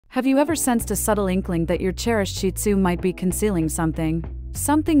Have you ever sensed a subtle inkling that your cherished Shih Tzu might be concealing something?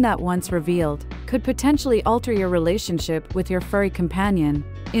 Something that once revealed could potentially alter your relationship with your furry companion.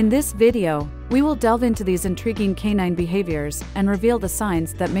 In this video, we will delve into these intriguing canine behaviors and reveal the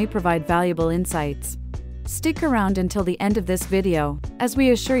signs that may provide valuable insights. Stick around until the end of this video, as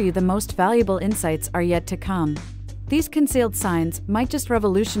we assure you the most valuable insights are yet to come. These concealed signs might just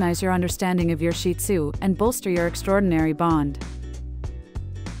revolutionize your understanding of your Shih Tzu and bolster your extraordinary bond.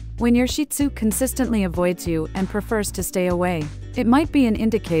 When your Shih Tzu consistently avoids you and prefers to stay away, it might be an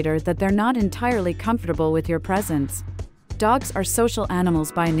indicator that they're not entirely comfortable with your presence. Dogs are social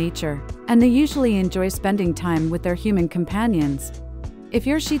animals by nature, and they usually enjoy spending time with their human companions. If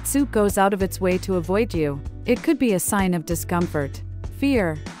your Shih Tzu goes out of its way to avoid you, it could be a sign of discomfort,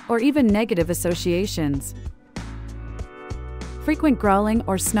 fear, or even negative associations. Frequent growling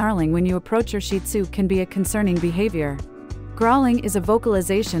or snarling when you approach your Shih Tzu can be a concerning behavior. Growling is a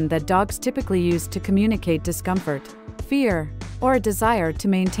vocalization that dogs typically use to communicate discomfort, fear, or a desire to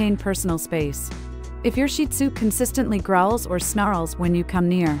maintain personal space. If your Shih Tzu consistently growls or snarls when you come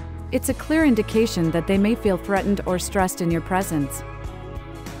near, it's a clear indication that they may feel threatened or stressed in your presence.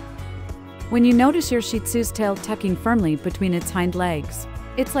 When you notice your Shih Tzu's tail tucking firmly between its hind legs,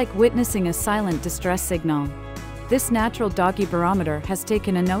 it's like witnessing a silent distress signal. This natural doggy barometer has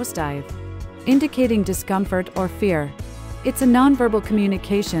taken a nosedive, indicating discomfort or fear. It's a nonverbal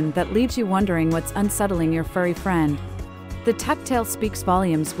communication that leaves you wondering what's unsettling your furry friend. The tucked tail speaks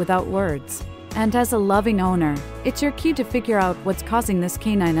volumes without words, and as a loving owner, it's your cue to figure out what's causing this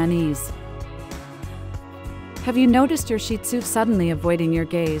canine unease. Have you noticed your Shih Tzu suddenly avoiding your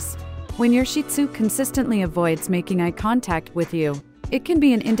gaze? When your Shih Tzu consistently avoids making eye contact with you, it can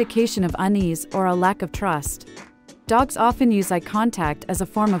be an indication of unease or a lack of trust. Dogs often use eye contact as a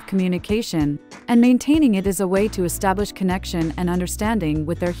form of communication, and maintaining it is a way to establish connection and understanding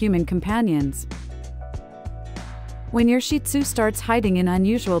with their human companions. When your Shih Tzu starts hiding in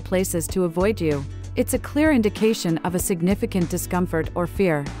unusual places to avoid you, it's a clear indication of a significant discomfort or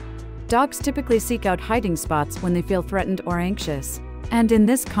fear. Dogs typically seek out hiding spots when they feel threatened or anxious, and in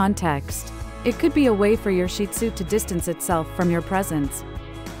this context, it could be a way for your Shih Tzu to distance itself from your presence.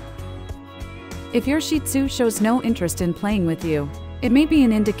 If your Shih Tzu shows no interest in playing with you, it may be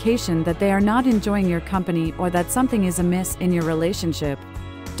an indication that they are not enjoying your company or that something is amiss in your relationship.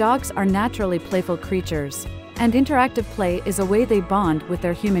 Dogs are naturally playful creatures, and interactive play is a way they bond with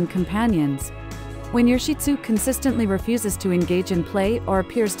their human companions. When your Shih Tzu consistently refuses to engage in play or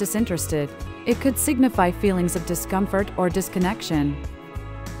appears disinterested, it could signify feelings of discomfort or disconnection.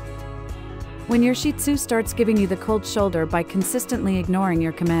 When your Shih Tzu starts giving you the cold shoulder by consistently ignoring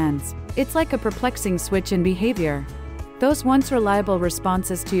your commands, it's like a perplexing switch in behavior. Those once reliable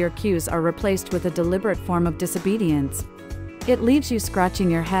responses to your cues are replaced with a deliberate form of disobedience. It leaves you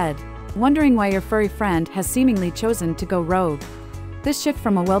scratching your head, wondering why your furry friend has seemingly chosen to go rogue. This shift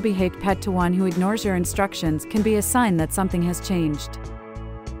from a well-behaved pet to one who ignores your instructions can be a sign that something has changed.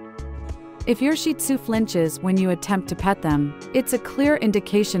 If your Shih Tzu flinches when you attempt to pet them, it's a clear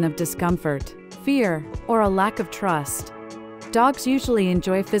indication of discomfort, fear, or a lack of trust. Dogs usually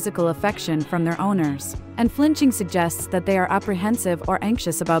enjoy physical affection from their owners, and flinching suggests that they are apprehensive or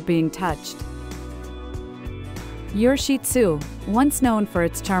anxious about being touched. Your Shih Tzu, once known for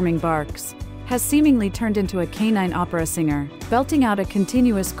its charming barks, has seemingly turned into a canine opera singer, belting out a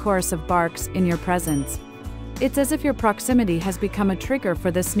continuous chorus of barks in your presence. It's as if your proximity has become a trigger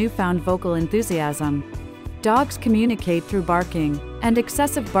for this newfound vocal enthusiasm. Dogs communicate through barking, and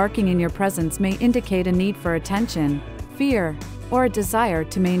excessive barking in your presence may indicate a need for attention, fear, or a desire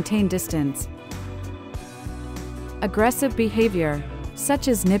to maintain distance. Aggressive behavior, such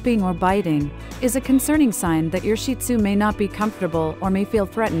as nipping or biting, is a concerning sign that your Shih Tzu may not be comfortable or may feel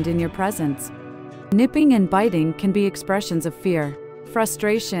threatened in your presence. Nipping and biting can be expressions of fear,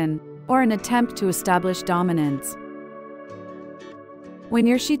 frustration, or an attempt to establish dominance. When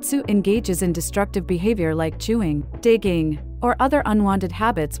your Shih Tzu engages in destructive behavior like chewing, digging, or other unwanted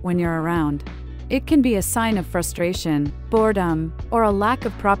habits when you're around, it can be a sign of frustration, boredom, or a lack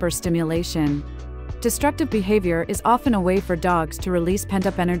of proper stimulation. Destructive behavior is often a way for dogs to release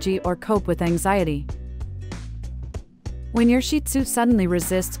pent-up energy or cope with anxiety. When your Shih Tzu suddenly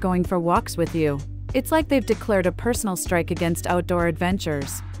resists going for walks with you, it's like they've declared a personal strike against outdoor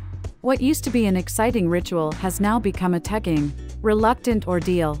adventures. What used to be an exciting ritual has now become a tugging, reluctant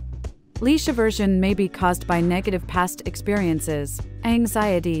ordeal. Leash aversion may be caused by negative past experiences,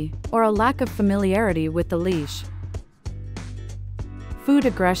 anxiety, or a lack of familiarity with the leash. Food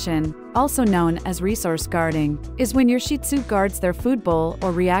aggression, also known as resource guarding, is when your Shih Tzu guards their food bowl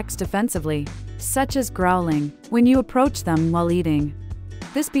or reacts defensively, such as growling, when you approach them while eating.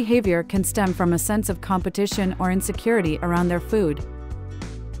 This behavior can stem from a sense of competition or insecurity around their food.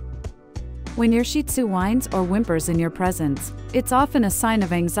 When your Shih Tzu whines or whimpers in your presence, it's often a sign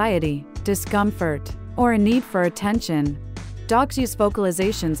of anxiety, discomfort, or a need for attention. Dogs use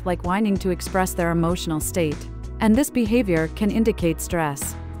vocalizations like whining to express their emotional state, and this behavior can indicate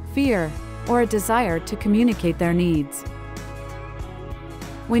stress, fear, or a desire to communicate their needs.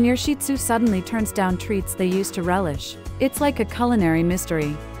 When your Shih Tzu suddenly turns down treats they used to relish, it's like a culinary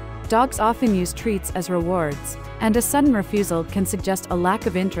mystery. Dogs often use treats as rewards, and a sudden refusal can suggest a lack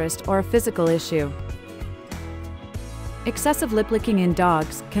of interest or a physical issue. Excessive lip licking in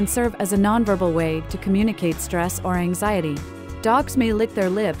dogs can serve as a nonverbal way to communicate stress or anxiety. Dogs may lick their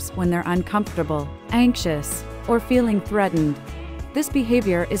lips when they're uncomfortable, anxious, or feeling threatened. This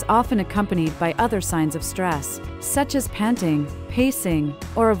behavior is often accompanied by other signs of stress, such as panting, pacing,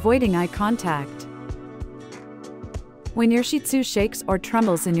 or avoiding eye contact. When your Shih Tzu shakes or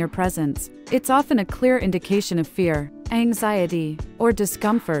trembles in your presence, it's often a clear indication of fear, anxiety, or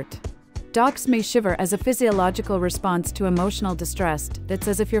discomfort. Dogs may shiver as a physiological response to emotional distress. That's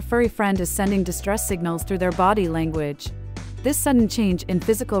as if your furry friend is sending distress signals through their body language. This sudden change in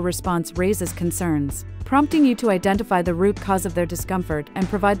physical response raises concerns, prompting you to identify the root cause of their discomfort and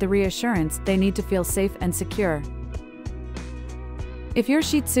provide the reassurance they need to feel safe and secure. If your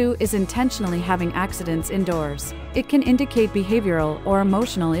Shih Tzu is intentionally having accidents indoors, it can indicate behavioral or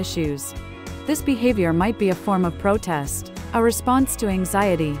emotional issues. This behavior might be a form of protest, a response to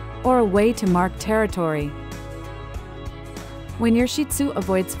anxiety, or a way to mark territory. When your Shih Tzu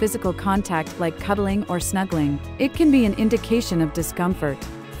avoids physical contact like cuddling or snuggling, it can be an indication of discomfort,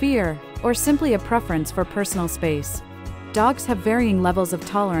 fear, or simply a preference for personal space. Dogs have varying levels of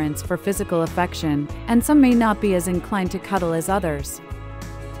tolerance for physical affection, and some may not be as inclined to cuddle as others.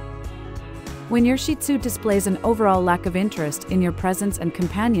 When your Shih Tzu displays an overall lack of interest in your presence and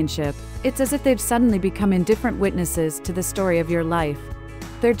companionship, it's as if they've suddenly become indifferent witnesses to the story of your life.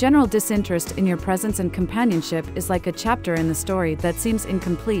 Their general disinterest in your presence and companionship is like a chapter in the story that seems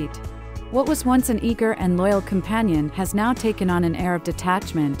incomplete. What was once an eager and loyal companion has now taken on an air of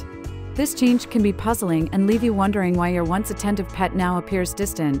detachment. This change can be puzzling and leave you wondering why your once attentive pet now appears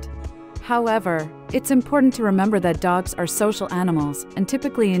distant. However, it's important to remember that dogs are social animals and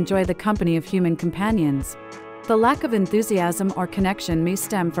typically enjoy the company of human companions. The lack of enthusiasm or connection may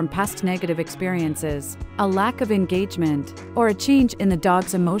stem from past negative experiences, a lack of engagement, or a change in the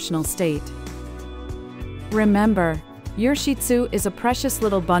dog's emotional state. Remember, your Shih Tzu is a precious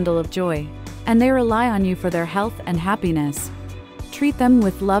little bundle of joy, and they rely on you for their health and happiness. Treat them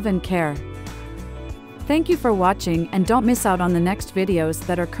with love and care. Thank you for watching, and don't miss out on the next videos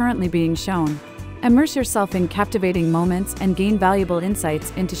that are currently being shown. Immerse yourself in captivating moments and gain valuable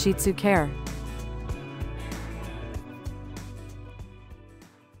insights into Shih Tzu care.